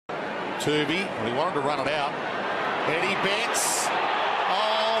Turvey. Well, he wanted to run it out. Eddie Betts.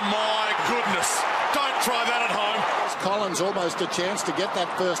 Oh, my goodness. Don't try that at home. Collins almost a chance to get that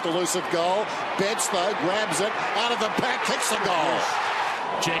first elusive goal. Betts, though, grabs it out of the back, kicks the goal.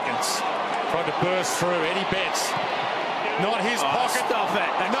 Jenkins tried to burst through. Eddie Betts. Not his pocket. Stop it.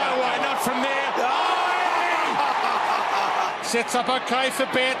 No way, not from there. Sets up okay for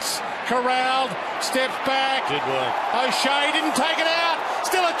Betts. Corralled. Steps back. Did well. O'Shea didn't take it out.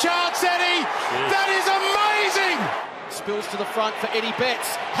 Still a chance, Eddie. Yes. That is amazing. Spills to the front for Eddie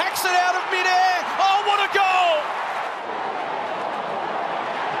Betts. Hacks it out of midair. Oh, what a goal!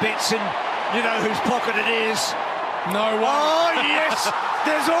 Betts in, you know whose pocket it is. No way. Oh, yes.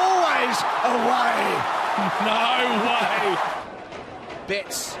 There's always a way. No way.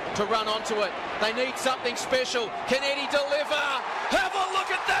 Betts to run onto it. They need something special. Can Eddie deliver? Have a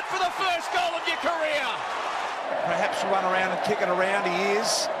look at that for the first goal of your career. Perhaps run around and kick it around. He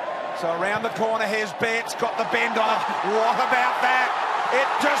is. So around the corner, here's Betts. Got the bend on it. What about that? It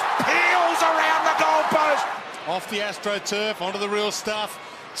just peels around the goalpost. Off the AstroTurf, onto the real stuff.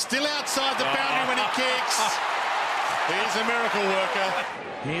 Still outside the boundary when he kicks. He's a miracle worker.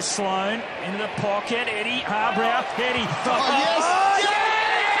 Here's Sloane into the pocket. Eddie Harbrow. Eddie. Yes!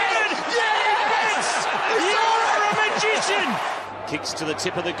 Yes! You're a magician! Kicks to the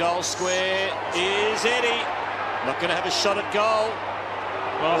tip of the goal square is Eddie. Not going to have a shot at goal.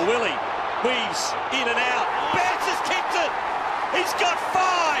 Oh, Willie weaves in and out. Betts has kicked it. He's got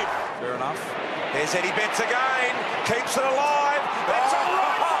 5. Fair enough. There's Eddie Betts again. Keeps it alive. That's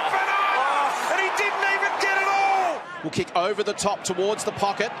and he didn't even get it all. Will kick over the top towards the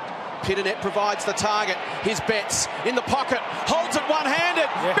pocket. Pitternet provides the target. Here's Betts in the pocket. Holds it one-handed.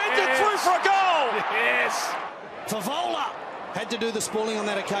 Yes. Bends it through for a goal. Yes. Favola had to do the spooling on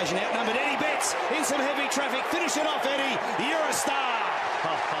that occasion. Outnumbered Eddie Betts in some heavy traffic. Finish it off, Eddie. You're a star.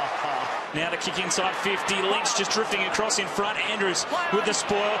 Now to kick inside 50. Lynch just drifting across in front. Andrews with the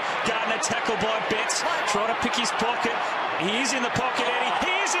spoil. Gardner tackled by Betts. Try to pick his pocket. He is in the pocket, Eddie.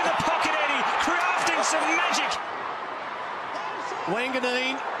 He is in the pocket, Eddie. Crafting some magic.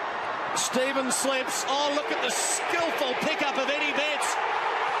 Wanganeen. Stevens slips. Oh, look at the skillful pickup of Eddie Betts.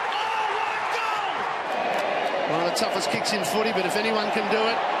 Oh, what a goal! One of the toughest kicks in footy, but if anyone can do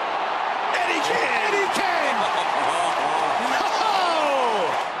it, Eddie can! Eddie can! Oh!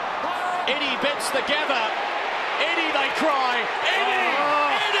 Eddie Betts the gather. Eddie, they cry. Eddie!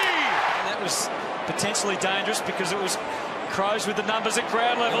 Eddie! And that was potentially dangerous because it was Crows with the numbers at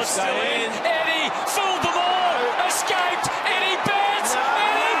ground level. It's still in. Eddie fooled them all. Escaped. Eddie Betts.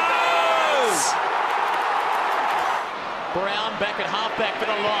 Eddie Betts. Brown back at halfback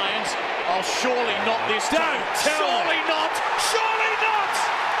for the Lions. Oh, surely not this time. Surely not. Surely not.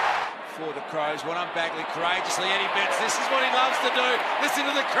 For the Crows, went on Bagley courageously. Eddie Betts, this is what he loves to do. Listen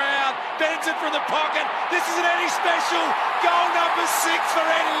to the crowd. Bends it from the pocket. This is an Eddie special. Goal number 6 for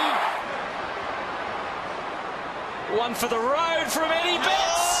Eddie. One for the road from Eddie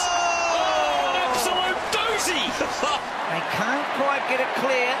Betts. Oh, an absolute doozy. They can't quite get it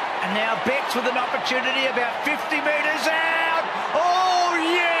clear. And now Betts with an opportunity about 50 metres out. Oh,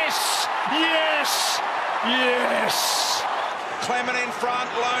 yes. Yes. Yes. Clement in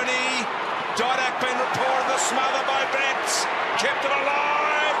front, Loney. Didak been reported the smother by Betts. Kept it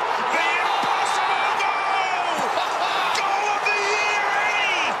alive. The impossible goal! Goal of the year,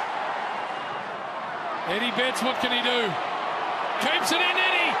 Eddie! Eddie Betts, what can he do? Keeps it in,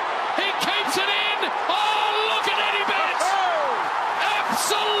 Eddie. He keeps it in. Oh, look at Eddie Betts.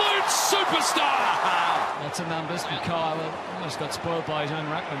 Absolute superstar. Lots of numbers. Kyle almost got spoiled by his own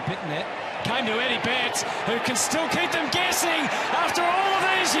ruckman Pitternet. Came to Eddie Betts, who can still keep them guessing after all of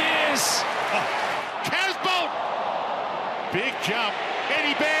these years. Casbolt. Big jump.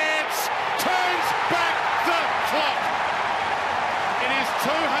 Eddie Betts.